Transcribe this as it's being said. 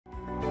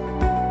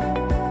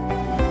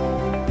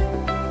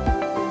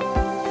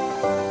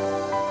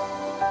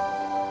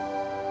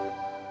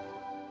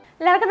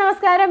എല്ലാവർക്കും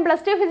നമസ്കാരം.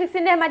 പ്ലസ് 2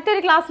 ഫിസിക്സിന്റെ മറ്റൊരു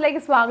ക്ലാസ്സിലേക്ക്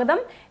സ്വാഗതം.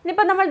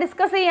 ഇനിയിപ്പോൾ നമ്മൾ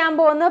ഡിസ്കസ് ചെയ്യാൻ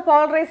പോകുന്ന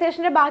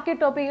പോളറൈസേഷന്റെ ബാക്കി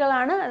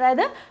ടോപ്പിക്കുകളാണ്.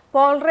 അതായത്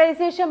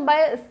പോളറൈസേഷൻ ബൈ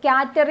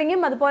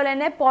സ്കാറ്ററിങ്ങും അതുപോലെ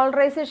തന്നെ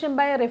പോളറൈസേഷൻ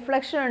ബൈ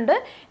റിഫ്ലക്ഷൻ ഉണ്ട്.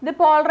 ഇത്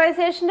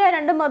പോളറൈസേഷന്റെ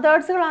രണ്ട്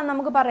മെത്തേഡ്സുകളാണ്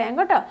നമുക്ക് പറയാം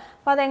കേട്ടോ.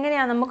 അപ്പോൾ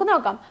അതെങ്ങനെയാണ് നമുക്ക്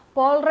നോക്കാം.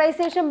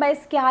 പോളറൈസേഷൻ ബൈ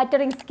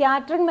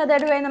സ്കാറ്ററിങ്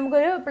മെത്തേഡ് വഴി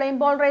നമുക്കൊരു പ്ലെയിൻ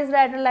പോളറൈസ്ഡ്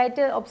ആയിട്ടുള്ള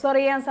ലൈറ്റ്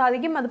ഒബ്സർവ് ചെയ്യാൻ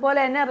സാധിക്കും. അതുപോലെ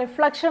തന്നെ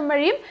റിഫ്ലക്ഷൻ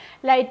വഴിയും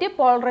ലൈറ്റ്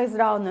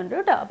പോളറൈസ്ഡ് ആവുന്നുണ്ട്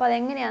കേട്ടോ. അപ്പോൾ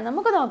അതെങ്ങനെയാണ്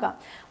നമുക്ക് നോക്കാം.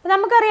 അപ്പോൾ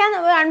നമുക്കറിയാം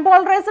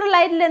അൺപോളറൈസ്ഡ്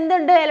ലൈറ്റിൽ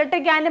എന്തുണ്ട്,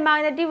 ഇലക്ട്രിക് ആൻഡ്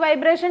മാഗ്നറ്റിക്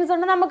വൈബ്രേഷൻസ്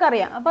ഉണ്ട്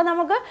നമുക്കറിയാം. അപ്പോൾ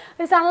നമുക്ക്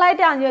ഒരു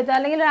സൺലൈറ്റ് ആണെന്ന് ചോദിച്ചാൽ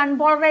അല്ലെങ്കിൽ ഒരു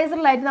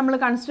അൺപോളറൈസ്ഡ് ലൈറ്റ് നമ്മൾ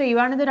കൺസിഡർ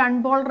ചെയ്യുവാണ്. ഇതൊരു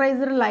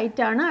അൺപോളറൈസ്ഡ്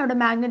ലൈറ്റ് ആണ്. അവിടെ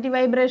മാഗ്നറ്റിക്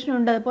വൈബ്രേഷൻ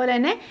ഉണ്ട്, അതുപോലെ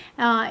തന്നെ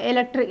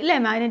ഇലക്ട്രിക് ഇല്ലേ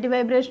മാഗ്നറ്റിക്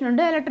വൈബ്രേഷൻ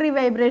ഉണ്ട്, ഇലക്ട്രിക്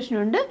വൈബ്രേഷൻ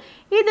ഉണ്ട്.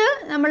 ഇത്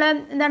നമ്മൾ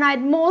എന്താണ്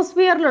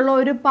അറ്റ്മോസ്ഫിയറിലുള്ള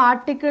ഒരു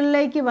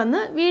പാർട്ടിക്കിളിലേക്ക് വന്ന്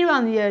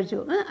വീഴുവാന്ന് വിചാരിച്ചു.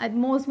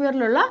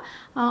 അറ്റ്മോസ്ഫിയറിലുള്ള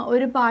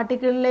ഒരു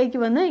പാർട്ടിക്കിളിലേക്ക്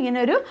വന്ന് ഇങ്ങനെ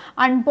ഒരു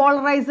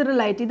അൺപോളറൈസ്ഡ്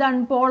ലൈറ്റ്, ഇത്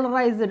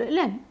അൺപോളറൈസ്ഡ്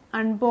അല്ലേ,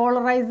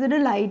 അൺപോളറൈസ്ഡ്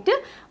ലൈറ്റ്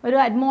ഒരു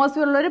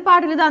അറ്റ്മോസ്ഫിയറിലുള്ള ഒരു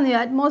പാർട്ടിക്കിൾ ഇതാന്ന്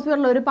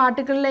അറ്റ്മോസ്ഫിയറിലുള്ള ഒരു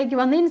പാർട്ടിക്കിളിലേക്ക്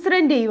വന്ന്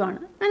ഇൻസിഡൻറ്റ് ചെയ്യുവാണ്.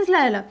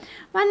 മനസ്സിലായല്ലോ.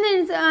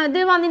 ഇത്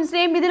വന്ന് ഇൻസിഡൻറ്റ്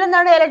ചെയ്യുമ്പോൾ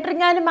ഇതിലെന്താണ്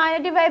ഇലക്ട്രിക് ആൻഡ്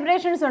മാഗ്നറ്റിക്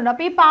വൈബ്രേഷൻസ് ഉണ്ട്.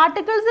 അപ്പോൾ ഈ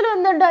പാർട്ടിക്കിൾസിൽ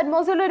എന്തുണ്ട്,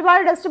 അറ്റ്മോസ്ഫിയറിൽ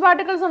ഒരുപാട് ഡസ്റ്റ്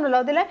പാർട്ടിക്കിൾസ് ഉണ്ടല്ലോ,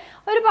 അതിലെ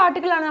ഒരു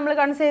പാർട്ടിക്കിളാണ് നമ്മൾ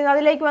കൺസിഡർ ചെയ്യുന്നത്,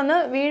 അതിലേക്ക് വന്ന്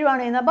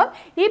വീഴുവാണ് ചെയ്യുന്നത്.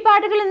 അപ്പം ഈ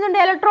പാർട്ടിക്കിൾ എന്തുണ്ട്,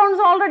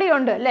 ഇലക്ട്രോൺസ് ഓൾറെഡി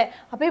ഉണ്ട് അല്ലേ.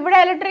 അപ്പോൾ ഇവിടെ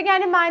ഇലക്ട്രിക്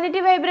ആൻഡ്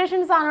മാഗ്നറ്റിക്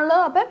വൈബ്രേഷൻസ്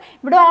ആണുള്ളത്. അപ്പം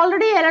ഇവിടെ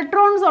ഓൾറെഡി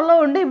ഇലക്ട്രോൺസ്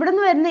ഉള്ളതുകൊണ്ട് ഇവിടെ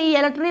നിന്ന് വരുന്ന ഈ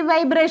ഇലക്ട്രിക്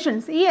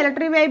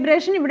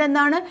വൈബ്രേഷൻ ഇവിടെ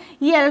എന്താണ്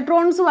ഈ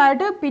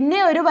ഇലക്ട്രോൺസുമായിട്ട് പിന്നെ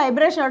ഒരു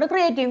വൈബ്രേഷൻ അവിടെ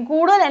ക്രിയേറ്റ് ചെയ്യും,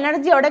 കൂടുതൽ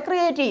എനർജി അവിടെ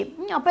ക്രിയേറ്റ് ചെയ്യും.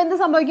 അപ്പോൾ എന്ത്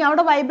സംഭവിക്കും,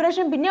 അവിടെ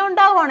വൈബ്രേഷൻ പിന്നെ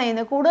ഉണ്ടാവുകയാണ്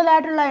ചെയ്യുന്നത്,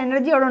 കൂടുതലായിട്ടുള്ള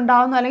എനർജി അവിടെ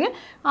ഉണ്ടാകുന്നു. അല്ലെങ്കിൽ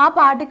ആ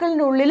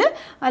പാർട്ടിക്കിളിൻ്റെ ഉള്ളിൽ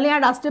അല്ലെങ്കിൽ ആ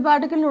ഡസ്റ്റ്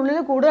പാർട്ടിക്കിളിൻ്റെ ഉള്ളിൽ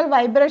കൂടുതൽ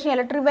വൈബ്രേഷൻ,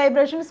 ഇലക്ട്രിക്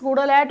വൈബ്രേഷൻസ്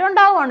കൂടുതലായിട്ട്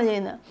ഉണ്ടാവുകയാണ്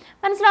ചെയ്യുന്നത്.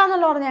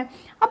 മനസ്സിലാവുന്നല്ലോ പറഞ്ഞാൽ.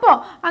 അപ്പോൾ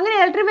അങ്ങനെ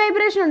ഇലക്ട്രിക്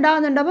വൈബ്രേഷൻ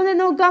ഉണ്ടാകുന്നുണ്ട്. അപ്പോൾ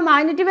നോക്കാം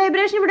മാഗ്നറ്റിക്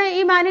വൈബ്രേഷൻ ഇവിടെ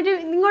ഈ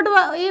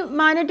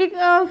മാഗ്നറ്റിക്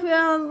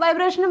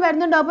വൈബ്രേഷനും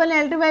വരുന്നുണ്ട്, അതുപോലെ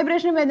ഇലക്ട്രിക്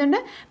വൈബ്രേഷനും വരുന്നുണ്ട്.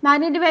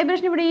 മാഗ്നറ്റിക്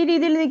വൈബ്രേഷൻ ഇവിടെ ഈ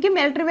രീതിയിൽ നിൽക്കും,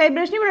 ഇലക്ട്രിക്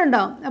വൈബ്രേഷൻ ഇവിടെ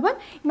ഉണ്ടാകും. അപ്പം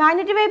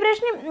മാഗ്നറ്റിക്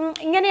വൈബ്രേഷൻ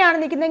ഇങ്ങനെയാണ്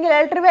നിൽക്കുന്നതെങ്കിൽ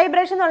ഇലക്ട്രിക്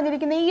വൈബ്രേഷൻ എന്ന്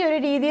പറഞ്ഞിരിക്കുന്നത് ഈ ഒരു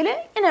രീതിയിൽ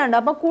ഇങ്ങനെയുണ്ട്.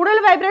 അപ്പോൾ കൂടുതൽ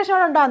വൈബ്രേഷൻ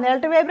അവിടെ ഉണ്ടാകുന്നത്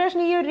ഇലക്ട്രിക് വൈബ്രേഷൻ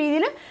ഈ ഒരു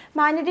രീതിയിൽ,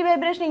 മാഗ്നറ്റിക്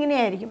വൈബ്രേഷൻ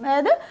ഇങ്ങനെയായിരിക്കും.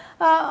 അതായത്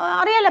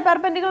അറിയാലോ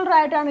പെർപെൻഡിക്കുലർ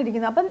ആയിട്ടാണ്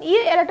ഇരിക്കുന്നത്. അപ്പം ഈ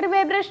ഇലക്ട്രിക്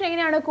വൈബ്രേഷൻ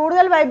എങ്ങനെയാണ്,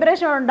 കൂടുതൽ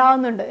വൈബ്രേഷൻ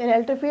ഉണ്ടാകുന്നുണ്ട്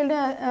ഇലക്ട്രിക് ഫീൽഡ്.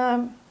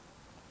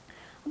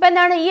 അപ്പോൾ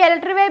എന്താണ് ഈ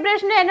ഇലക്ട്രിക്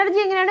വൈബ്രേഷൻ്റെ എനർജി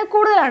എങ്ങനെയാണ്,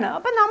 കൂടുതലാണ്.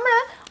 അപ്പം നമ്മൾ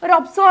ഒരു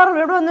ഒബ്സർവർ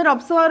ഇവിടെ വന്നൊരു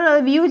ഒബ്സർവർ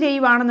വ്യൂ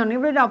ചെയ്യുവാണെന്നുണ്ടെങ്കിൽ,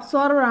 ഇവിടെ ഒരു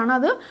ഒബ്സർവറാണ്,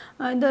 അത്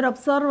ഇതൊരു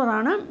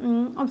ഒബ്സർവറാണ്.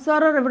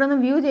 ഒബ്സർവർ ഇവിടെ നിന്ന്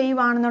വ്യൂ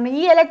ചെയ്യുവാണെന്നുണ്ടെങ്കിൽ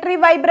ഈ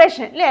ഇലക്ട്രിക്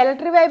വൈബ്രേഷൻ അല്ലേ,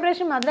 ഇലക്ട്രിക്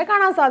വൈബ്രേഷൻ മാത്രമേ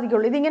കാണാൻ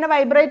സാധിക്കുള്ളൂ. ഇതിങ്ങനെ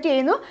വൈബ്രേറ്റ്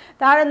ചെയ്യുന്നു,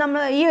 താഴെ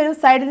നമ്മൾ ഈ ഒരു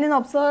സൈഡിൽ നിന്ന്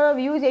ഒബ്സർവർ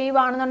വ്യൂ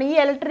ചെയ്യുവാണെന്നുണ്ടെങ്കിൽ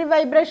ഈ ഇലക്ട്രിക്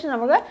വൈബ്രേഷൻ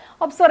നമുക്ക്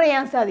ഒബ്സർവ്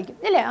ചെയ്യാൻ സാധിക്കും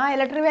ഇല്ലേ. ആ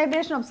ഇലക്ട്രിക്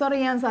വൈബ്രേഷൻ ഒബ്സർവ്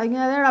ചെയ്യാൻ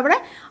സാധിക്കും. അതായത്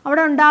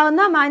അവിടെ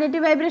ഉണ്ടാകുന്ന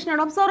മാഗ്നറ്റിക് വൈബ്രേഷൻ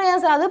അവിടെ ഒബ്സർവ്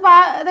ചെയ്യാൻ സാധിക്കും.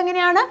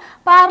 അതെങ്ങനെയാണ്,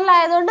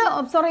 പാരലായതുകൊണ്ട്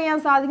ഒബ്സർവ്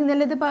ചെയ്യാൻ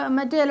സാധിക്കുന്നില്ല. ഇത്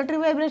മറ്റേ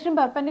ഇലക്ട്രിക് വൈബ്രേഷൻ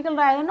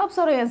പെർപെൻഡിക്കുലർ ആയതുകൊണ്ട്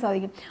ഒബ്സർവ് ചെയ്യാൻ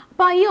സാധിക്കും.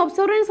 അപ്പോൾ ഈ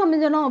ഒബ്സർവറിനെ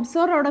സംബന്ധിച്ചിടത്തോളം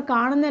ഒബ്സർവർ അവിടെ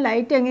കാണുന്ന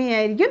ലൈറ്റ്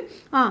എങ്ങനെയായിരിക്കും,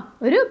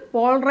 ഒരു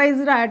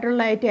പോളറൈസ്ഡ് ആയിട്ടുള്ള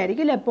ലൈറ്റ്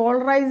ആയിരിക്കും അല്ലേ.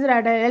 പോളറൈസ്ഡ്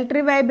ആയിട്ട്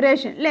ഇലക്ട്രിക്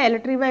വൈബ്രേഷൻ അല്ലേ,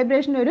 ഇലക്ട്രിക്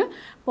വൈബ്രേഷൻ ഒരു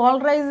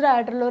പോളറൈസ്ഡ്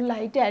ആയിട്ടുള്ള ഒരു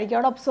ലൈറ്റ് ആയിരിക്കും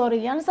അവിടെ ഒബ്സർവ്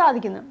ചെയ്യാൻ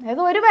സാധിക്കുന്നത്.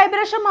 അതായത് ഒരു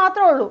വൈബ്രേഷൻ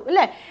മാത്രമേ ഉള്ളൂ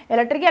അല്ലേ.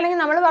 ഇലക്ട്രിക്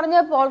അല്ലെങ്കിൽ നമ്മൾ പറഞ്ഞ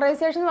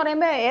പോളറൈസേഷൻ എന്ന്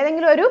പറയുമ്പോൾ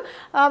ഏതെങ്കിലും ഒരു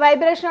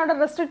വൈബ്രേഷൻ അവിടെ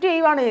റെസ്ട്രിക്റ്റ്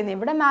ചെയ്യുകയാണ് ചെയ്യുന്നത്.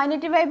 ഇവിടെ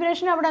മാഗ്നറ്റിക്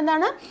വൈബ്രേഷൻ അവിടെ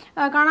എന്താണ്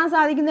കാണാൻ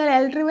സാധിക്കുന്നത്,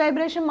 ഇലക്ട്രിക്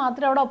വൈബ്രേഷൻ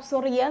മാത്രമേ അവിടെ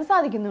ഒബ്സർവ് ചെയ്യാൻ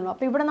സാധിക്കുന്നുള്ളൂ.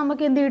 അപ്പോൾ ഇവിടെ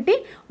നമുക്ക് എന്ത് കിട്ടി,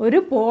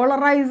 ഒരു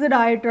പോളറൈസ്ഡ്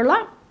ആയിട്ടുള്ള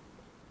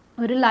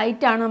ഒരു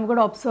ലൈറ്റാണ്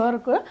നമുക്കിവിടെ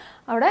ഒബ്സർവർക്ക്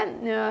അവിടെ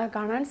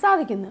കാണാൻ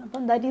സാധിക്കുന്നത്.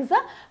 അപ്പം that is A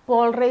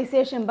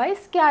polarisation by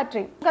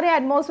scattering. നമുക്കറിയാം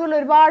അറ്റ്മോസ്ഫിയറിൽ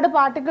ഒരുപാട്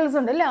പാർട്ടിക്കിൾസ്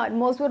ഉണ്ട് അല്ലേ,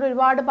 അറ്റ്മോസ്ഫിയറിൽ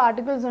ഒരുപാട്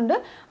പാർട്ടിക്കിൾസ് ഉണ്ട്.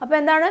 അപ്പോൾ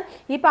എന്താണ്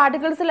ഈ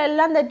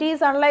പാർട്ടിക്കിൾസിലെല്ലാം തെറ്റി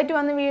സൺലൈറ്റ്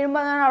വന്ന്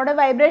വീഴുമ്പോൾ അവിടെ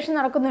വൈബ്രേഷൻ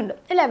നടക്കുന്നുണ്ട്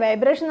അല്ലേ,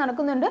 വൈബ്രേഷൻ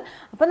നടക്കുന്നുണ്ട്.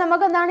 അപ്പോൾ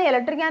നമുക്ക് എന്താണ്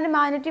ഇലക്ട്രിക് ആൻഡ്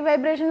മാഗ്നറ്റിക്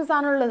വൈബ്രേഷൻസ്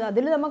ആണുള്ളത്.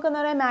 അതിൽ നമുക്ക്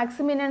എന്താ പറയുക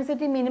മാക്സിമം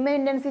ഇൻറ്റൻസിറ്റി മിനിമം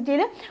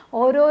ഇൻറ്റൻസിറ്റിയിൽ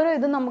ഓരോരോ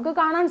ഇത് നമുക്ക്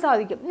കാണാൻ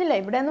സാധിക്കും ഇല്ലേ.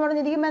 ഇവിടെ എന്ന്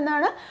പറഞ്ഞിരിക്കുമ്പോൾ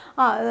എന്താണ്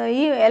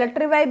ഈ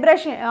ഇലക്ട്രിക്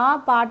വൈബ്രേഷൻ ആ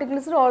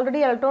പാർട്ടിക്കിൾസിൽ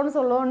ഓൾറെഡി ഇലക്ട്രോൺസ്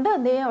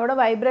ഉള്ളതുകൊണ്ട് അവിടെ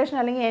വൈബ്രേഷൻ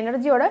അല്ലെങ്കിൽ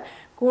എനർജിയോടെ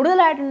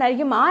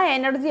കൂടുതലായിട്ടുണ്ടായിരിക്കും. ആ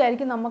എനർജി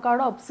ആയിരിക്കും നമുക്ക്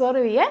അവിടെ ഒബ്സർവ്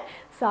ചെയ്യാൻ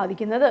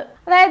സാധിക്കുന്നത്.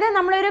 അതായത്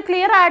നമ്മളൊരു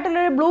ക്ലിയർ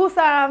ആയിട്ടുള്ളൊരു ബ്ലൂ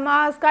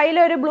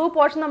സ്കൈയിലെ ഒരു ബ്ലൂ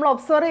പോർഷൻ നമ്മൾ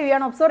ഒബ്സർവ്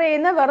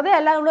ചെയ്യുന്നത് വെറുതെ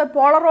അല്ല, നമ്മൾ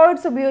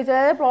പോളറോയിഡ്സ് ഉപയോഗിച്ച്.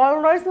 അതായത്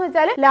പോളറോയിഡ്സ് എന്ന്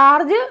വെച്ചാൽ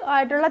ലാർജ്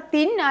ആയിട്ടുള്ള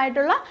തിൻ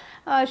ആയിട്ടുള്ള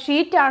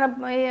ഷീറ്റാണ്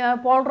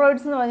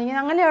പോളറോയിഡ്സ് എന്ന്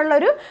പറഞ്ഞിരിക്കുന്നത്.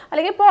 അങ്ങനെയുള്ളൊരു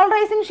അല്ലെങ്കിൽ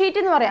പോളറൈസിങ് ഷീറ്റ്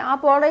എന്ന് പറയാം. ആ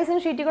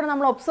പോളറൈസിങ് ഷീറ്റിൽ കൂടെ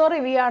നമ്മൾ ഒബ്സർവ്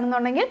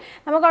ചെയ്യുകയാണെന്നുണ്ടെങ്കിൽ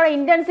നമുക്ക് അവിടെ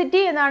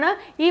ഇൻറ്റൻസിറ്റി എന്നാണ്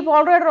ഈ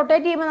പോളറോയിഡ്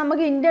റൊട്ടേറ്റ് ചെയ്യുമ്പോൾ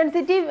നമുക്ക്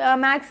ഇൻറ്റൻസിറ്റി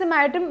മാക്സിമം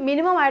ആയിട്ടും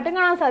മിനിമം ആയിട്ടും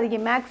കാണാൻ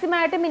സാധിക്കും. മാക്സിമം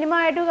ആയിട്ടും മിനിമം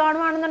ആയിട്ടും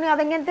കാണുകയാണെന്നുണ്ടെങ്കിൽ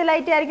അതെങ്ങനത്തെ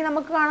ലൈറ്റ് ആയിരിക്കും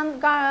നമുക്ക്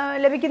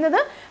ലഭിക്കുന്നത്,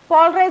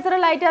 പോളറൈസർ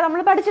ലൈറ്റ്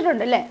നമ്മൾ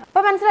പഠിച്ചിട്ടുണ്ട് അല്ലേ.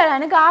 അപ്പോൾ മനസ്സിലായി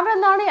അതിന് കാരണം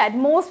എന്താണ്,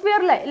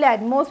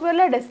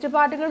 അറ്റ്മോസ്ഫിയറിലെ ഡസ്റ്റ്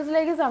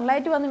പാർട്ടിക്കിൾസിലേക്ക്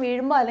സൺലൈറ്റ് വന്ന്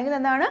വീഴുമ്പോൾ അല്ലെങ്കിൽ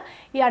എന്താണ്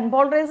ഈ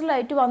അൺപോളറൈസ്ഡ്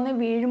ലൈറ്റ് വന്ന്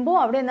വീഴുമ്പോൾ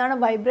അവിടെ എന്താണ്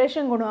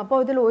വൈബ്രേഷൻ ഗുണം. അപ്പോൾ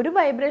ഇതിൽ ഒരു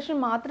വൈബ്രേഷൻ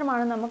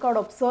മാത്രമാണ് നമുക്ക് അവിടെ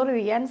ഒബ്സർവ്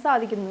ചെയ്യാൻ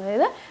സാധിക്കുന്നത്.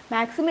 അതായത്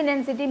മാക്സിമം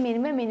ഇൻറ്റൻസിറ്റി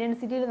മിനിമം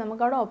ഇൻറ്റൻസിറ്റിയിൽ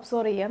നമുക്ക് അവിടെ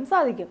ഒബ്സർവ് ചെയ്യാൻ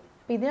സാധിക്കും.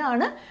 അപ്പോൾ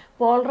ഇതിനാണ്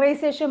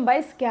പോളറൈസേഷൻ ബൈ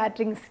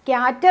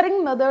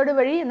സ്കാറ്ററിങ് മെത്തേഡ്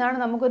വഴി എന്നാണ്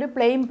നമുക്കൊരു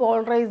പ്ലെയിൻ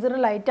പോളറൈസ്ഡ്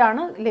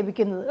ലൈറ്റാണ്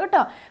ലഭിക്കുന്നത്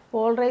കേട്ടോ.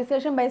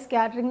 പോളറൈസേഷൻ ബൈ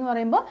സ്കാറ്ററിങ് എന്ന്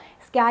പറയുമ്പോൾ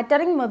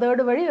സ്കാറ്ററിങ്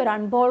മെത്തേഡ് വഴി ഒരു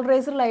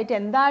അൺപോളറൈസ്ഡ് ലൈറ്റ്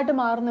എന്തായിട്ട്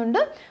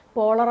മാറുന്നുണ്ട്,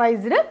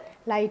 പോളറൈസ്ഡ്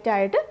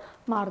ലൈറ്റായിട്ട്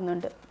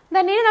മാറുന്നുണ്ട്.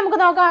 ഇനി നമുക്ക്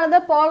നോക്കാനുള്ളത്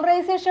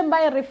പോളറൈസേഷൻ ബൈ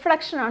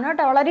റിഫ്ലക്ഷൻ ആണ്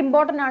കേട്ടോ. വളരെ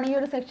ഇമ്പോർട്ടൻ്റ് ആണ് ഈ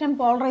ഒരു സെക്ഷൻ,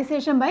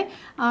 പോളറൈസേഷൻ ബൈ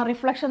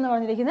റിഫ്ലക്ഷൻ എന്ന്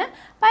പറഞ്ഞിരിക്കുന്നത്.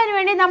 അപ്പോൾ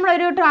അതിനുവേണ്ടി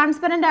നമ്മളൊരു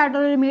ട്രാൻസ്പെറൻ്റ്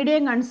ആയിട്ടുള്ളൊരു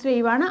മീഡിയം കൺസിഡർ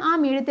ചെയ്യുവാണ്. ആ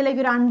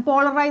മീഡിയത്തിലേക്ക് ഒരു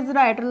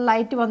അൺപോളറൈസ്ഡ് ആയിട്ടുള്ള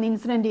ലൈറ്റ് വന്ന്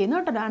ഇൻസിഡൻറ്റ് ചെയ്യുന്നു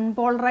കേട്ടോ.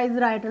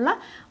 അൺപോളറൈസ്ഡ് ആയിട്ടുള്ള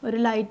ഒരു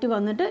ലൈറ്റ്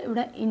വന്നിട്ട്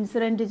ഇവിടെ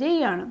ഇൻസിഡൻറ്റ്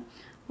ചെയ്യുകയാണ്.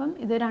 അപ്പം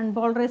ഇതൊരു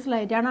അൺപോളറൈസ്ഡ്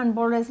ലൈറ്റാണ്.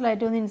 അൺപോളറൈസ്ഡ്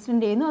ലൈറ്റ് ഒന്ന്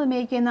ഇൻസിഡൻറ്റ് ചെയ്യുന്നു. അത്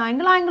മേക്ക് ചെയ്യുന്ന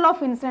ആംഗിൾ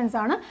ഓഫ് ഇൻസിഡൻസ്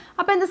ആണ്.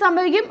 അപ്പോൾ എന്ത്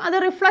സംഭവിക്കും? അത്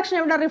റിഫ്ലക്ഷൻ,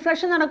 ഇവിടെ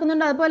റിഫ്ലക്ഷൻ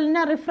നടക്കുന്നുണ്ട്, അതുപോലെ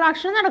തന്നെ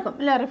റിഫ്രാക്ഷൻ നടക്കും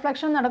അല്ലേ.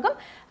 റിഫ്ലക്ഷൻ നടക്കും,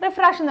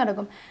 റിഫ്രാക്ഷൻ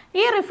നടക്കും.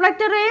 ഈ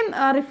റിഫ്ലക്ടറേയും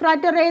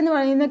റിഫ്രാക്ടറേയും എന്ന്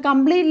പറയുന്നത്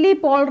കംപ്ലീറ്റ്ലി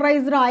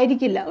പോളറൈസ്ഡ്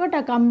ആയിരിക്കില്ല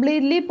കേട്ടോ.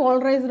 കംപ്ലീറ്റ്ലി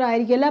പോളറൈസ്ഡ്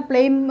ആയിരിക്കില്ല.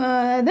 പ്ലെയിൻ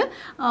ഇത്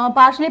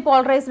പാർഷ്യലി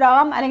പോളറൈസ്ഡ്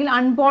ആവാം, അല്ലെങ്കിൽ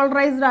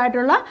അൺപോളറൈസ്ഡ്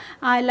ആയിട്ടുള്ള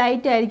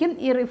ലൈറ്റ് ആയിരിക്കും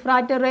ഈ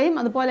റിഫ്രാക്ടറേയും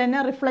അതുപോലെ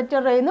തന്നെ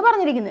റിഫ്ലക്ടറേയും എന്ന്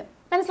പറഞ്ഞിരിക്കുന്നത്.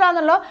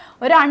 മനസ്സിലാവുന്നല്ലോ?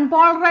 ഒരു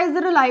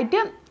അൺപോളറൈസ്ഡ്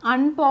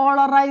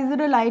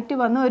ലൈറ്റ്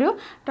വന്ന് ഒരു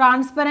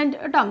ട്രാൻസ്പെറൻറ്റ്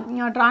കേട്ടോ,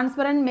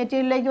 ട്രാൻസ്പെറൻറ്റ്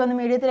മെറ്റീരിയലിലേക്ക് വന്ന്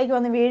മീഡിയത്തിലേക്ക്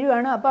വന്ന്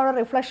വീഴുവാണ്. അപ്പോൾ അവിടെ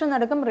റിഫ്ലക്ഷൻ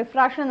നടക്കും,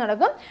 റിഫ്രാക്ഷൻ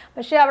നടക്കും.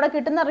 പക്ഷേ അവിടെ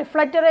കിട്ടുന്ന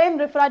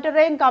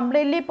റിഫ്രാക്ടറേയും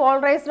കംപ്ലീറ്റ്ലി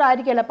പോളറൈസ്ഡ്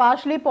ആയിരിക്കില്ല,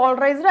 പാർഷ്യലി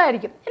പോളറൈസ്ഡ്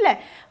ആയിരിക്കും അല്ലേ,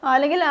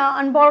 അല്ലെങ്കിൽ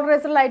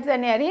അൺപോളറൈസ്ഡ് ലൈറ്റ്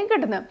തന്നെയായിരിക്കും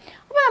കിട്ടുന്നത്.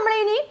 അപ്പോൾ നമ്മൾ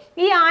ഇനി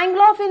ഈ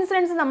ആംഗിൾ ഓഫ്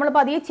ഇൻസിഡൻസ് നമ്മൾ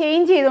പതിയെ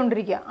ചേഞ്ച്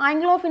ചെയ്തുകൊണ്ടിരിക്കുക.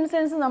 ആംഗിൾ ഓഫ്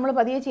ഇൻസിഡൻസ് നമ്മൾ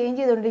പതിയെ ചേഞ്ച്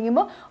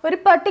ചെയ്തുകൊണ്ടിരിക്കുമ്പോൾ ഒരു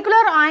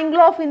പർട്ടിക്കുലർ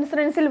ആംഗിൾ ഓഫ്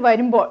ഇൻസിഡൻസിൽ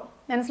വരുമ്പോൾ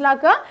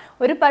മനസ്സിലാക്കുക,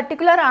 ഒരു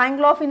പർട്ടിക്കുലർ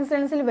ആംഗിൾ ഓഫ്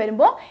ഇൻസിഡൻസിൽ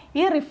വരുമ്പോൾ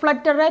ഈ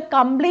റിഫ്ലക്ടർ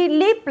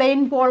കംപ്ലീറ്റ്ലി പ്ലെയിൻ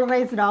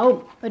പോളറൈസ്ഡ് ആവും.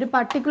 ഒരു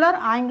പർട്ടിക്കുലർ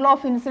ആംഗിൾ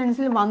ഓഫ്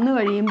ഇൻസിഡൻസിൽ വന്നു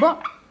കഴിയുമ്പോൾ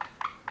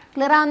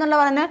ക്ലിയർ ആവുന്നുള്ള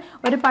പറയുന്നത്,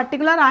 ഒരു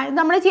പർട്ടിക്കുലർ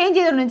നമ്മൾ ചേഞ്ച്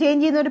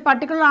ചെയ്യുന്ന ഒരു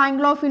പർട്ടിക്കുലർ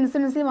ആംഗിൾ ഓഫ്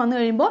ഇൻസിഡൻസിൽ വന്നു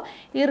കഴിയുമ്പോൾ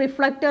ഈ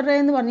റിഫ്ലക്ടർ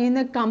എന്ന് പറഞ്ഞു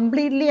കഴിഞ്ഞാൽ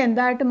കംപ്ലീറ്റ്ലി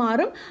എന്തായിട്ട്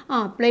മാറും?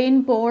 പ്ലെയിൻ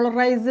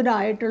പോളറൈസ്ഡ്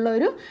ആയിട്ടുള്ള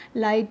ഒരു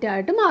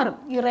ലൈറ്റായിട്ട് മാറും.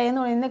 ഈ റേ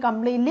എന്ന് പറയുന്നത്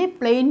കംപ്ലീറ്റ്ലി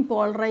പ്ലെയിൻ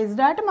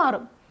പോളറൈസ്ഡ് ആയിട്ട്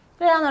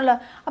മാറും. ാണല്ലോ.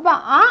 അപ്പോൾ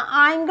ആ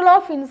ആംഗിൾ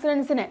ഓഫ്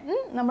ഇൻസിഡൻസിനെ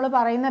നമ്മൾ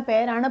പറയുന്ന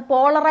പേരാണ്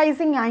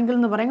പോളറൈസിങ് ആംഗിൾ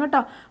എന്ന് പറയും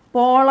കേട്ടോ.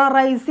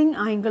 പോളറൈസിങ്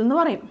ആംഗിൾ എന്ന്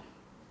പറയും.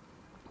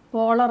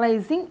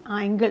 പോളറൈസിങ്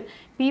ആംഗിൾ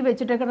പി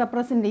വെച്ചിട്ടൊക്കെ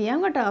റെപ്രസെൻറ്റ് ചെയ്യാം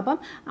കേട്ടോ. അപ്പം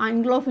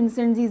angle of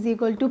incidence is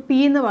equal to P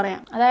എന്ന്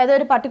പറയാം. അതായത്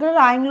ഒരു പർട്ടിക്കുലർ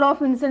ആംഗിൾ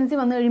ഓഫ് ഇൻസിഡൻസ്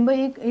വന്നു കഴിയുമ്പോൾ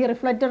ഈ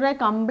റിഫ്ലക്ടറെ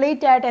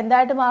കംപ്ലീറ്റ് ആയിട്ട്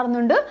എന്തായിട്ട്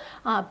മാറുന്നുണ്ട്?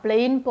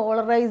 പ്ലെയിൻ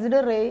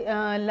പോളറൈസ്ഡ്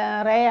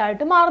റേ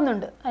ആയിട്ട്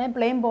മാറുന്നുണ്ട്. അല്ലെങ്കിൽ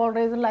പ്ലെയിൻ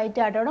പോളറൈസ്ഡ് ലൈറ്റ്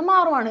ആയിട്ട് അവിടെ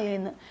മാറുവാണ്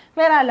ചെയ്യുന്നത്.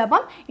 ക്ലിയർ ആയല്ലോ?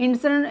 അപ്പം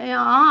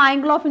ആ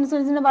ആംഗിൾ ഓഫ്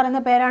ഇൻസിഡൻസിന്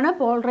പറയുന്ന പേരാണ്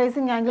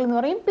പോളറൈസിങ് ആംഗിൾ എന്ന്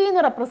പറയും. പി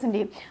എന്ന് റെപ്രസെൻറ്റ്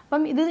ചെയ്യും.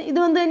 അപ്പം ഇത്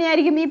എന്ത്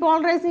തന്നെയായിരിക്കും? ഈ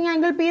പോളറൈസിങ്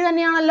ആംഗിൾ പി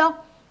തന്നെയാണല്ലോ.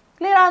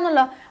 ക്ലിയർ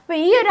ആവുന്നല്ലോ? അപ്പോൾ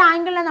ഈ ഒരു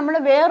ആംഗിളിനെ നമ്മൾ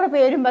വേറെ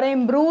പേരും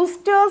പറയും,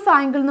 ബ്രൂസ്റ്റേഴ്സ്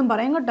ആംഗിൾ എന്നും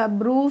പറയും കേട്ടോ.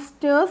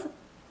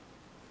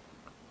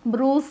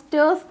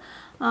 ബ്രൂസ്റ്റേഴ്സ്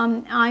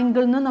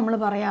ആംഗിൾ എന്നും നമ്മൾ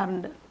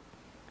പറയാറുണ്ട്.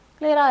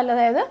 ക്ലിയർ ആയല്ലോ?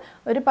 അതായത്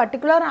ഒരു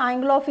പർട്ടിക്കുലർ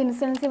ആംഗിൾ ഓഫ്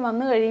ഇൻസിഡൻസി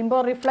വന്നു കഴിയുമ്പോൾ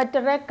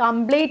റിഫ്ലക്ടറെ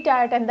കംപ്ലീറ്റ്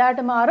ആയിട്ട്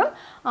എന്തായിട്ട് മാറും?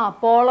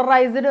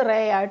 പോളറൈസ്ഡ്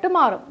റേ ആയിട്ട്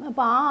മാറും.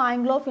 അപ്പോൾ ആ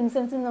ആംഗിൾ ഓഫ്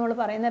ഇൻസിഡൻസിന് നമ്മൾ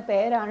പറയുന്ന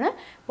പേരാണ്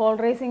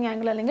പോളറൈസിങ്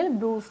ആംഗിൾ അല്ലെങ്കിൽ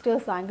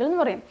ബ്രൂസ്റ്റേഴ്സ് ആംഗിൾ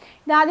എന്ന് പറയും.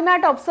 ഇത്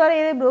ആദ്യമായിട്ട് ഒബ്സർവ്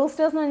ചെയ്ത്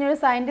ബ്രൂസ്റ്റേഴ്സ് എന്ന്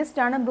പറഞ്ഞൊരു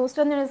സയൻറ്റിസ്റ്റാണ്.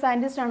 ബ്രൂസ്റ്റർ എന്ന് പറഞ്ഞൊരു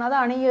സയൻറ്റിസ്റ്റാണ്.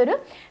 അതാണ് ഈ ഒരു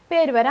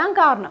പേര് വരാൻ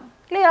കാരണം.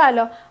 ക്ലിയർ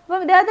ആയല്ലോ? അപ്പോൾ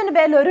ഇദ്ദേഹത്തിൻ്റെ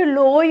പേരിൽ ഒരു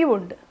ലോയും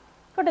ഉണ്ട്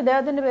കേട്ടോ.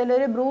 ഇദ്ദേഹത്തിൻ്റെ പേരിൽ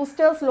ഒരു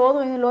ബ്രൂസ്റ്റേഴ്സ് ലോ എന്ന്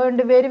പറയുന്ന ലോ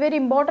ഉണ്ട്. വെരി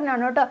ഇമ്പോർട്ടൻ്റ്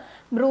ആണ് കേട്ടോ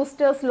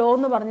ബ്രൂസ്റ്റേഴ്സ് ലോ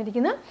എന്ന്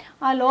പറഞ്ഞിരിക്കുന്നത്.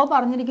 ആ ലോ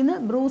പറഞ്ഞിരിക്കുന്നത്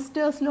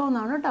ബ്രൂസ്റ്റേഴ്സ് ലോ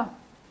എന്നാണ് കേട്ടോ.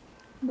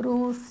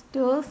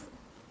 ബ്രൂസ്റ്റേഴ്സ്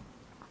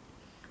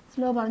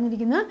ലോ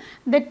പറഞ്ഞിരിക്കുന്നത്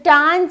the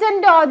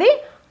tangent of the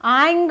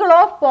angle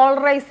of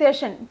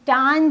polarisation.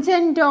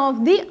 Tangent of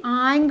the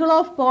angle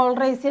of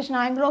polarisation.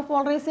 Angle of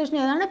polarisation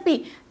ഏതാണ്? P.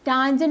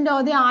 Tangent of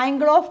the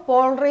angle of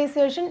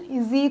polarization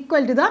is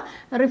equal to the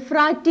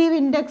refractive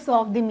index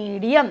of the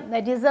medium.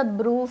 That is the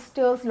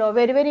Brewster's law.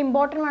 Very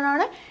important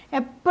ആണ്.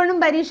 എപ്പോഴും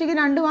പരീക്ഷയ്ക്ക്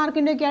 2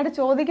 മാർക്കിൻ്റെ ഒക്കെ ആയിട്ട്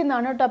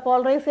ചോദിക്കുന്നതാണ് കേട്ടോ.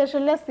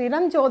 പോളറൈസേഷനിലെ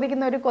സ്ഥിരം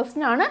ചോദിക്കുന്ന ഒരു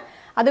ക്വസ്റ്റ്യൻ ആണ്.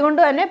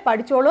 അതുകൊണ്ട് തന്നെ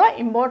പഠിച്ചോളുക,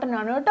 ഇമ്പോർട്ടൻ്റ്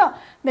ആണ് കേട്ടോ.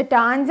 The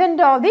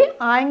tangent of the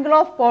angle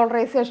of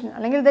polarization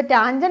അല്ലെങ്കിൽ the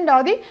tangent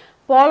of the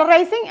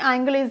polarizing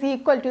angle is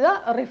equal to the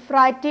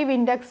refractive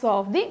index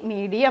of the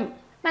medium.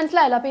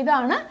 മനസ്സിലായല്ലോ? അപ്പോൾ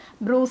ഇതാണ്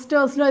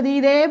ബ്രൂസ്റ്റേഴ്സ് ലോ. ഇത്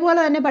ഇതേപോലെ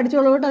തന്നെ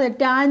പഠിച്ചോളൂ കേട്ടോ.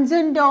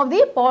 Tangent of the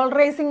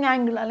polarising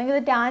angle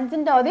അല്ലെങ്കിൽ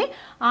tangent of the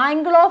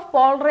angle of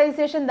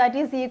polarisation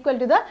that is equal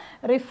to the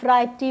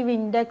refractive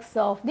index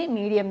of the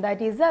medium.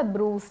 That is the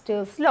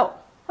Brewster's law.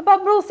 അപ്പോൾ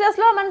ബ്രൂസ്റ്റേഴ്സ്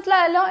ലോ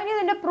മനസ്സിലായല്ലോ. ഇനി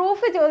ഇതിൻ്റെ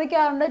പ്രൂഫ്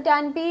ചോദിക്കാറുണ്ട്.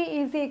 Tan P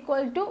is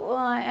equal to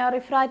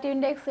refractive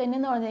index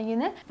എന്ന്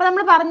പറഞ്ഞിരിക്കുന്നത്. അപ്പോൾ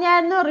നമ്മൾ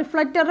പറഞ്ഞായിരുന്നു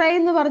റിഫ്ലക്ടർ റേ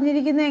എന്ന്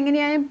പറഞ്ഞിരിക്കുന്നത്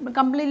എങ്ങനെയായും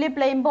കംപ്ലീറ്റ്ലി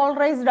പ്ലെയിൻ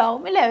പോളറൈസ്ഡ്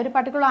ആവും അല്ലേ, ഒരു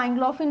പർട്ടിക്കുലർ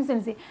ആംഗിൾ ഓഫ്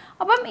ഇൻസിഡൻസി.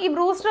 അപ്പം ഈ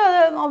ബ്രൂസ്റ്റർ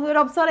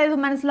ഒബ്സർവ് ചെയ്ത്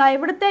മനസ്സിലായി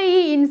ഇവിടുത്തെ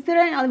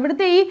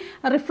ഈ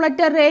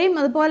റിഫ്ലക്ടർ റേയും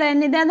അതുപോലെ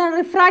തന്നെ ഇതെന്താണ്?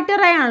 റിഫ്രാക്ടർ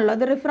റേ ആണല്ലോ.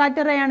 ഇത്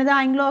റിഫ്രാക്ടർ റേ ആണ്. ഇത്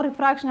ആംഗിൾ ഓഫ്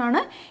റിഫ്രാക്ഷൻ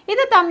ആണ്.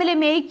 ഇത് തമ്മിൽ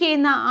മേക്ക്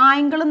ചെയ്യുന്ന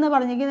ആംഗിൾ എന്ന്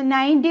പറഞ്ഞിരിക്കുന്നത്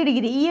 90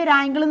 ഡിഗ്രി. ഈ ഒരു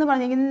ആംഗിൾ എന്ന്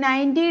പറഞ്ഞിരിക്കുന്നത്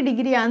 90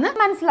 ഡിഗ്രിയാണ്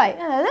മനസ്സിലായി.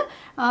 അതായത്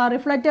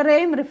റിഫ്ലക്ടർ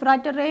റേയും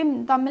റിഫ്രാക്ടർ റേയും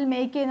തമ്മിൽ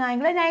മേക്ക് ചെയ്യുന്ന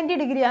ആംഗിൾ 90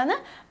 ഡിഗ്രിയാണ്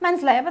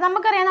മനസ്സിലായി. അപ്പോൾ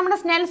നമുക്കറിയാം നമ്മുടെ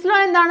സ്നെൽസ് ലോ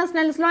എന്താണ്?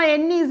 Snell's law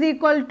n is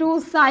equal to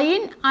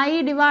sign i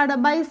divide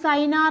by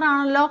sine r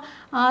ആണല്ലോ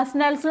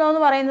സ്നെൽസ് ലോ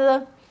എന്ന് പറയുന്നത്.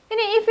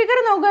 ഇനി ഈ ഫിഗർ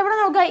നോക്കുക, ഇവിടെ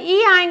നോക്കുക, ഈ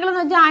ആംഗിൾ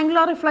എന്ന് വെച്ചാൽ ആംഗിൾ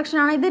ഓഫ് റിഫ്ലക്ഷൻ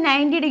ആണ്. ഇത്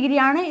 90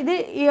 ഡിഗ്രിയാണ്. ഇത്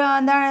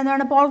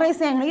എന്താണ്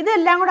പോളറൈസ് ആംഗിൾ.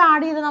 ഇതെല്ലാം കൂടെ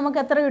ആഡ് ചെയ്ത് നമുക്ക്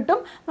എത്ര കിട്ടും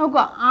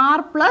നോക്കുക,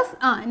 R പ്ലസ്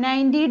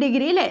 90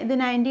 ഡിഗ്രി അല്ലേ, ഇത്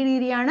 90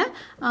 ഡിഗ്രിയാണ്,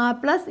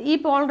 പ്ലസ് ഈ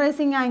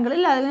പോളറൈസിങ് ആംഗിൾ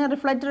ഇല്ല, അല്ലെങ്കിൽ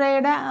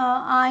റിഫ്ലക്ടറുടെ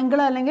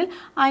ആംഗിൾ അല്ലെങ്കിൽ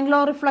ആംഗിൾ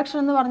ഓഫ് റിഫ്ലക്ഷൻ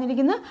എന്ന്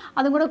പറഞ്ഞിരിക്കുന്നത്,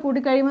 അതും കൂടെ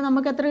കൂടി കഴിയുമ്പോൾ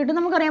നമുക്ക് എത്ര കിട്ടും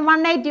നമുക്കറിയാം,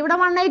 180. ഇവിടെ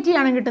 180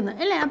 ആണ്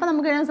കിട്ടുന്നത് അല്ലേ. അപ്പോൾ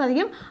നമുക്ക് എഴുതാൻ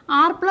സാധിക്കും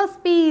R plus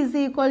P is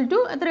equal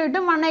to എത്ര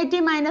കിട്ടും,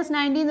 180 മൈനസ്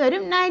 90 എന്ന്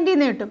വരും, 90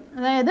 എന്ന് കിട്ടും.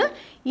 അതായത്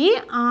ഈ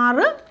R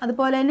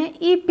അതുപോലെ തന്നെ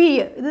ഈ P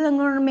ഇത്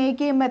നിങ്ങൾ മേക്ക്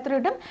ചെയ്യുമ്പോൾ എത്ര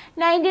കിട്ടും,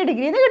 90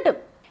 ഡിഗ്രി എന്ന് കിട്ടും.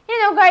 ഇനി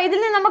നോക്കുക, ഇതിൽ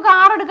നിന്ന് നമുക്ക്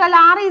R എടുക്കാം.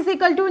 R is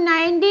equal to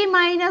 90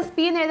 minus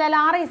P എന്ന് എഴുതാൽ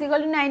R is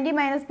equal to 90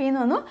 minus P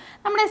എന്ന് വന്നു.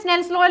 നമ്മുടെ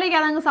സ്നെൽസ് ലോയിലേക്ക്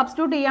അതങ്ങ്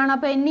സബ്സ്റ്റിറ്റ്യൂട്ട് ചെയ്യുകയാണ്.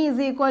 അപ്പോൾ N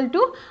is equal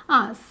to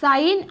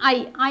sine i,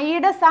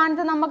 ഐയുടെ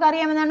സ്ഥാനത്ത്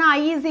നമുക്കറിയാമെന്നാണ്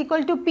I is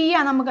equal to P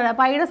ആണ് നമുക്കറിയാം.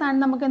 അപ്പോൾ ഐയുടെ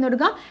സ്ഥാനത്ത് നമുക്ക് എന്ത്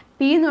കൊടുക്കാം,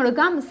 പി എന്ന്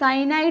കൊടുക്കാം.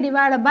 Sine i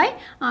divide by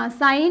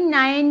sine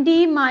 90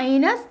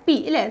 minus P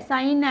അല്ലേ,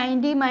 സൈൻ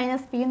 90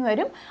 മൈനസ് പി എന്ന്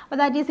വരും. അപ്പോൾ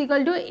that is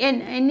equal to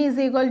N is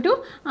equal to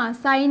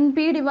sign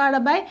P divide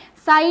by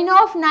sine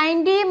of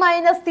 90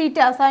 minus theta.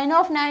 Sign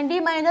of 90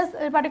 minus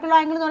particular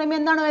angle എന്ന് പറയുമ്പോൾ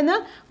എന്താണ്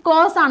വരുന്നത്,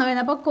 cos ആണ്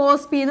വരുന്നത്. അപ്പോൾ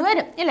കോസ് പി എന്ന്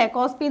വരും ഇല്ലേ,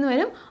 കോസ് പി എന്ന്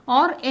വരും.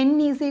 Or N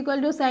is equal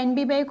to sign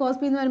P by cos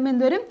P എന്ന് വരുമ്പോൾ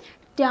എന്ത് വരും,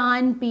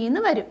 ടാൻ പി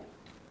എന്ന് വരും.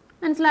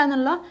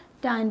 മനസ്സിലാകുന്നല്ലോ,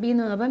 ടാൻ പി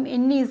എന്ന് വന്നു. അപ്പം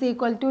N is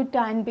equal to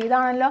tan P,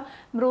 ഇതാണല്ലോ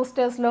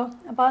ബ്രൂസ്റ്റേഴ്സ് ലോ.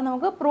 അപ്പോൾ അത്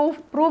നമുക്ക്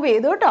പ്രൂവ്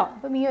ചെയ്തു കേട്ടോ.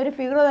 അപ്പം ഈ ഒരു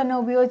ഫിഗർ തന്നെ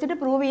ഉപയോഗിച്ചിട്ട്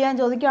പ്രൂവ് ചെയ്യാൻ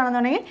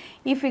ചോദിക്കുകയാണെന്നുണ്ടെങ്കിൽ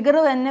ഈ ഫിഗർ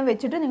തന്നെ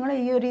വെച്ചിട്ട് നിങ്ങൾ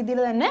ഈ ഒരു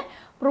രീതിയിൽ തന്നെ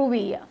പ്രൂവ്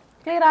ചെയ്യുക.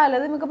 ക്ലിയർ ആയല്ലോ,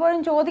 ഇത്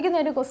മിക്കപ്പോഴും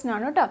ചോദിക്കുന്ന ഒരു ക്വസ്റ്റൻ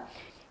ആണ് കേട്ടോ.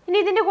 ഇനി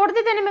ഇതിൻ്റെ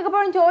കൂട്ടത്തിൽ തന്നെ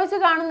മിക്കപ്പോഴും ചോദിച്ച്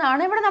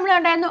കാണുന്നതാണ്. ഇവിടെ നമ്മൾ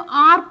കണ്ടായിരുന്നു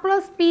R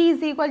plus P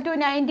is equal to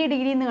 90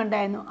 degree എന്ന്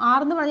കണ്ടായിരുന്നു. R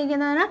എന്ന്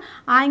പറഞ്ഞിരിക്കുന്നതിന്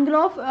ആംഗിൾ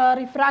ഓഫ്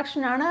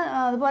റിഫ്രാക്ഷൻ ആണ്,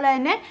 അതുപോലെ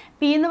തന്നെ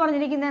പി എന്ന്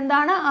പറഞ്ഞിരിക്കുന്നത്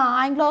എന്താണ്,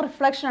 ആംഗിൾ ഓഫ്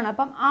റിഫ്ലക്ഷൻ ആണ്.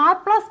 അപ്പം R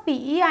പ്ലസ് പി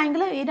ഈ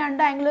ആംഗിൾ, ഈ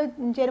രണ്ട് ആംഗിൾ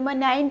ചേരുമ്പോൾ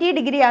 90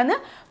 ഡിഗ്രിയാണ്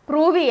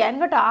പ്രൂവ് ചെയ്യാൻ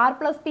കേട്ടോ. R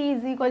plus P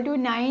is equal to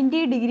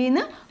 90 degree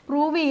എന്ന്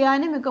പ്രൂവ്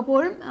ചെയ്യാനും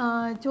മിക്കപ്പോഴും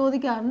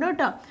ചോദിക്കാറുണ്ട്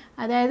കേട്ടോ.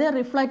 അതായത്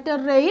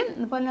റിഫ്ലക്ടറുടെയും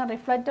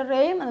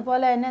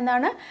അതുപോലെ തന്നെ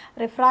എന്താണ്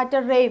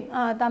റിഫ്രാക്ടറുടെയും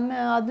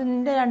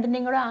അതിൻ്റെ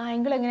രണ്ടിൻ്റെയും കൂടെ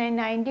ആംഗിൾ എങ്ങനെ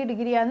 90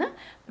 ഡിഗ്രിയാണെന്ന്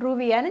പ്രൂവ്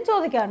ചെയ്യാനും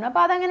ചോദിക്കാറുണ്ട്.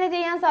 അപ്പോൾ അതെങ്ങനെ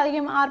ചെയ്യാൻ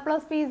സാധിക്കും, R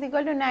plus P is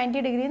equal to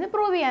 90 degree എന്ന്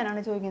പ്രൂവ്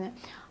ചെയ്യാനാണ് ചോദിക്കുന്നത്.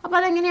 അപ്പോൾ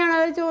അതെങ്ങനെയാണ്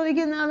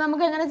ചോദിക്കുന്നത്,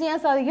 നമുക്ക് എങ്ങനെ ചെയ്യാൻ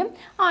സാധിക്കും,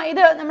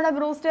 ഇത് നമ്മുടെ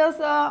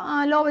ബ്രൂസ്റ്റേഴ്സ്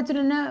ലോ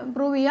വെച്ചിട്ട് തന്നെ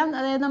പ്രൂവ് ചെയ്യാം.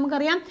 അതായത്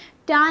നമുക്കറിയാം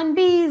tan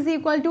P is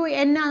equal to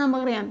N ആണ്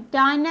നമുക്കറിയാം.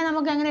 ടാനിനെ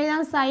നമുക്ക് എങ്ങനെ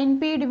എഴുതാം, sign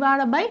P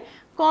divide by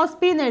cos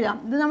P എന്ന് എഴുതാം.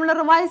 ഇത് നമ്മൾ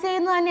റിവൈസ്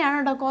ചെയ്യുന്നത് തന്നെയാണ്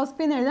കേട്ടോ, കോസ്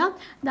പി എന്ന് എഴുതാം.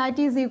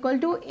 That is equal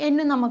to N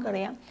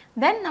നമുക്കറിയാം.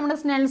 ദെൻ നമ്മുടെ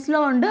സ്നെൽസ്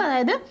ലോ ഉണ്ട്,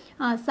 അതായത്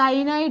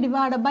sine i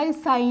divide by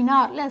sine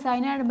R അല്ലേ,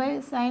 sine i by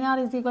sine R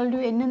is equal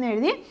to N എന്ന്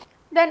എഴുതി.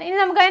 ദെൻ ഇനി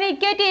നമുക്ക് അതിനെ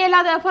ഇക്വേറ്റ്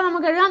ചെയ്യല്ലാതെ അപ്പോൾ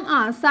നമുക്ക് എഴുതാം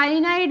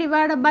sine i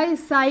divide by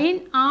sine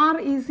R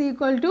is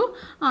equal to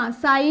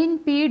sign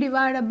P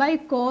divide by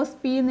cos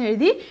P എന്ന്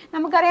എഴുതി.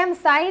 നമുക്കറിയാം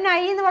സൈൻ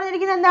ഐ എന്ന്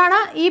പറഞ്ഞിരിക്കുന്നത് എന്താണ്,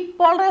 ഈ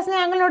പോളറൈസിങ്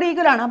ആംഗിളിനോട്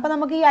ഈക്വൽ ആണ്. അപ്പോൾ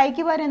നമുക്ക് ഈ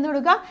ഐക്ക് പകരം എന്ത്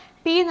കൊടുക്കാം,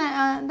 പി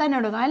തന്നെ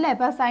എടുക്കാം അല്ലേ.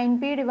 അപ്പോൾ sign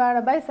P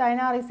divide by sine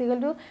R is equal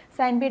to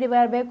sign P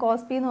divide by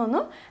cos P എന്ന്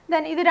വന്നു.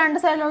 ദെൻ ഇത് രണ്ട്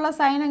സൈഡിലുള്ള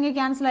സൈൻ അങ്ങ്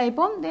ക്യാൻസൽ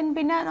ആയിപ്പോൾ. ദെൻ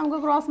പിന്നെ നമുക്ക്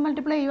ക്രോസ്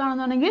മൾട്ടിപ്ലൈ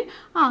ചെയ്യുകയാണെന്നുണ്ടെങ്കിൽ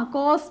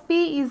cos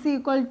P is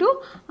equal to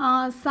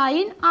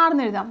sign R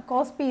എന്ന് എഴുതാം.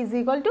 Cos P is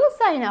equal to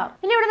sign R.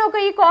 ഇനി ഇവിടെ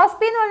നോക്കുക, ഈ കോസ്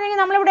പി എന്ന്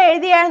പറഞ്ഞെങ്കിൽ നമ്മളിവിടെ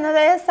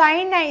എഴുതിയായിരുന്നത്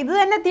സൈൻ ഇത്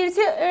തന്നെ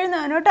തിരിച്ച്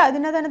എഴുതുന്നതാണ് കേട്ടോ,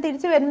 ഇതിനെ തന്നെ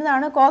തിരിച്ച്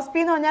വരുന്നതാണ്. കോസ്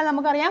പി എന്ന് പറഞ്ഞാൽ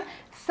നമുക്കറിയാം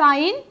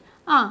sign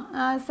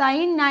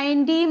sign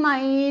 90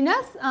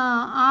 minus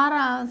R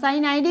sign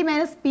 90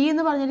 minus P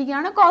എന്ന്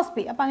പറഞ്ഞിരിക്കുകയാണ് കോസ്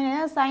പി. അപ്പോൾ അങ്ങനെ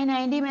sign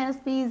 90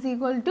 minus P is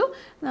equal to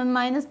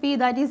minus P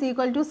that is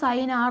equal to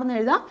sign R എന്ന്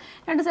എഴുതാം.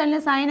 രണ്ട് സൈഡിലെ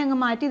സൈൻ അങ്ങ്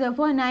മാറ്റി,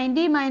 അപ്പോൾ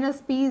 90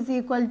 minus P is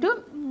equal to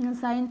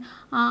sign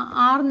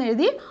R എന്ന്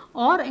എഴുതി.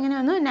 ഓർ എങ്ങനെ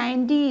വന്നു,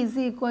 90 ഈസ്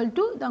ഈക്വൽ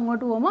ടു ഇത്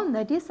അങ്ങോട്ട് പോകുമ്പോൾ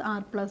that is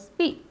R plus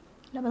P.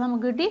 അപ്പോൾ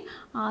നമുക്ക് കിട്ടി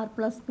R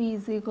plus P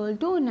is equal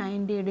to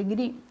 90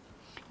 degree.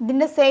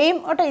 ഇതിൻ്റെ സെയിം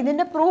കേട്ടോ,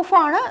 ഇതിൻ്റെ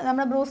പ്രൂഫാണ്,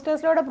 നമ്മുടെ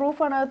ബ്രൂസ്റ്റേഴ്സ് ലോയുടെ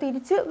പ്രൂഫാണ്, അത്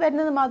തിരിച്ച്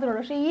വരുന്നത് മാത്രമേ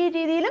ഉള്ളൂ. പക്ഷേ ഈ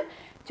രീതിയിലും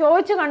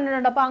ചോദിച്ച്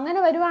കണ്ടിട്ടുണ്ട്. അപ്പോൾ അങ്ങനെ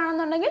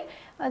വരുവാണെന്നുണ്ടെങ്കിൽ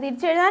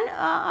തിരിച്ചെഴുതാൻ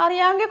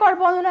അറിയാമെങ്കിൽ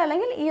കുഴപ്പമൊന്നുമില്ല,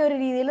 അല്ലെങ്കിൽ ഈ ഒരു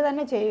രീതിയിൽ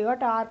തന്നെ ചെയ്യുക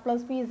കേട്ടോ. R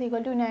plus P is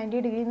equal to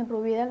 90 degree എന്ന്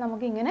പ്രൂവ് ചെയ്താൽ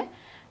നമുക്ക് ഇങ്ങനെ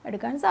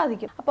എടുക്കാൻ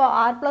സാധിക്കും. അപ്പോൾ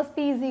R plus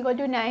P is equal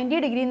to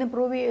 90 degree എന്ന്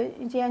പ്രൂവ്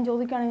ചെയ്യാൻ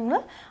ചോദിക്കുകയാണെങ്കിൽ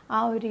നിങ്ങൾ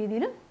ആ ഒരു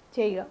രീതിയിൽ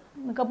ചെയ്യുക.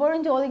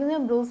 മിക്കപ്പോഴും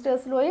ചോദിക്കുന്നത്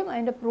ബ്രൂസ്റ്റേഴ്സ് ലോയും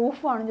അതിൻ്റെ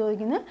പ്രൂഫുമാണ്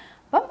ചോദിക്കുന്നത്.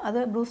 അപ്പം അത്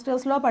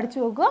ബ്രൂസ്റ്റേഴ്സ് ലോ പഠിച്ചു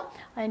നോക്കുക,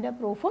 അതിൻ്റെ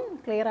പ്രൂഫും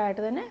ക്ലിയർ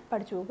ആയിട്ട് തന്നെ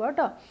പഠിച്ചു നോക്കുക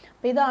കേട്ടോ.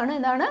 അപ്പോൾ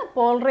ഇതാണ്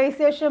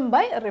പോളറൈസേഷൻ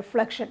ബൈ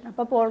റിഫ്ലക്ഷൻ.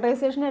 അപ്പോൾ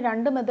പോളറൈസേഷന്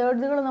രണ്ട്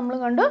മെത്തേഡുകൾ നമ്മൾ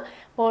കണ്ടു.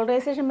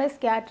 പോളറൈസേഷൻ ബൈ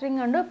സ്കാറ്ററിങ്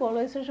കണ്ടു,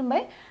 പോളറൈസേഷൻ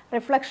ബൈ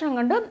റിഫ്ലക്ഷൻ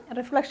കണ്ടു.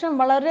 റിഫ്ലക്ഷൻ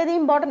വളരെയധികം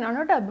ഇമ്പോർട്ടൻ്റ് ആണ്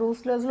കേട്ടോ,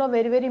 Brewster's law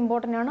very very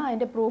important ആണ്.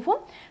 അതിൻ്റെ പ്രൂഫും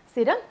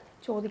സ്ഥിരം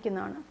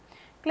ചോദിക്കുന്നതാണ്.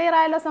 ക്ലിയർ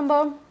ആയല്ലോ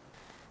സംഭവം.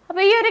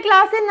 അപ്പോൾ ഈ ഒരു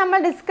ക്ലാസ്സിൽ നമ്മൾ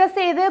ഡിസ്കസ്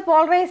ചെയ്ത്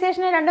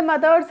പോളറൈസേഷന് രണ്ട്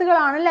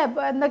മെത്തേഡ്സുകളാണ് അല്ലേ.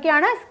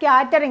 എന്തൊക്കെയാണ്,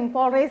 സ്കാറ്ററിങ്,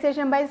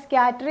 പോളറൈസേഷൻ ബൈ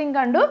സ്കാറ്ററിങ്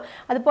കണ്ടു,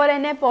 അതുപോലെ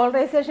തന്നെ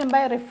പോളറൈസേഷൻ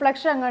ബൈ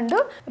റിഫ്ലക്ഷൻ കണ്ടു.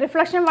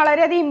 റിഫ്ലക്ഷൻ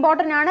വളരെയധികം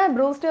ഇമ്പോർട്ടൻ്റ് ആണ്,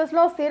 ബ്രൂസ്റ്റേഴ്സ്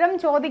ലോ സ്ഥിരം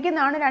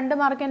ചോദിക്കുന്നതാണ്, 2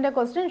 മാർക്കിൻ്റെ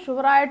ക്വസ്റ്റ്യൻ.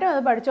 ഷുവറായിട്ടും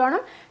അത്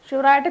പഠിച്ചോണം.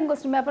 ഷുവറായിട്ടും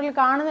ക്വസ്റ്റ്യൻ പേപ്പറിൽ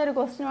കാണുന്ന ഒരു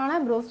ക്വസ്റ്റ്യനാണ്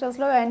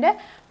ബ്രൂസ്റ്റേഴ്സ് ലോ. അതിൻ്റെ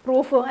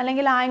പ്രൂഫ്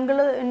അല്ലെങ്കിൽ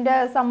ആംഗിളിൻ്റെ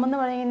സം എന്ന്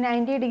പറഞ്ഞാൽ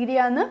 90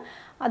 ഡിഗ്രിയാന്ന്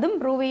അതും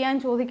പ്രൂവ് ചെയ്യാൻ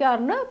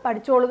ചോദിക്കാറുണ്ട്.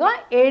 പഠിച്ചോളുക,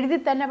 എഴുതി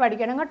തന്നെ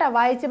പഠിക്കണം കേട്ടോ.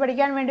 വായിച്ച്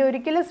പഠിക്കാൻ വേണ്ടി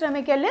ഒരിക്കലും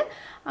ശ്രമിക്കല്,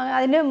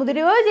 അതിന്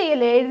മുതിരുകയോ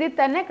ചെയ്യല്ലേ. എഴുതി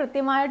തന്നെ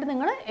കൃത്യമായിട്ട്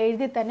നിങ്ങൾ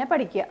എഴുതി തന്നെ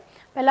പഠിക്കുക.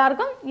 അപ്പോൾ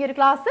എല്ലാവർക്കും ഈ ഒരു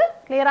ക്ലാസ്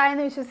ക്ലിയർ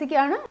ആയെന്ന്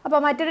വിശ്വസിക്കുകയാണ്.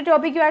 അപ്പോൾ മറ്റൊരു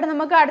ടോപ്പിക്കുമായിട്ട്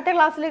നമുക്ക് അടുത്ത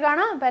ക്ലാസ്സിൽ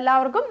കാണാം. അപ്പോൾ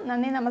എല്ലാവർക്കും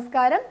നന്ദി,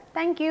 നമസ്കാരം.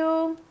 താങ്ക്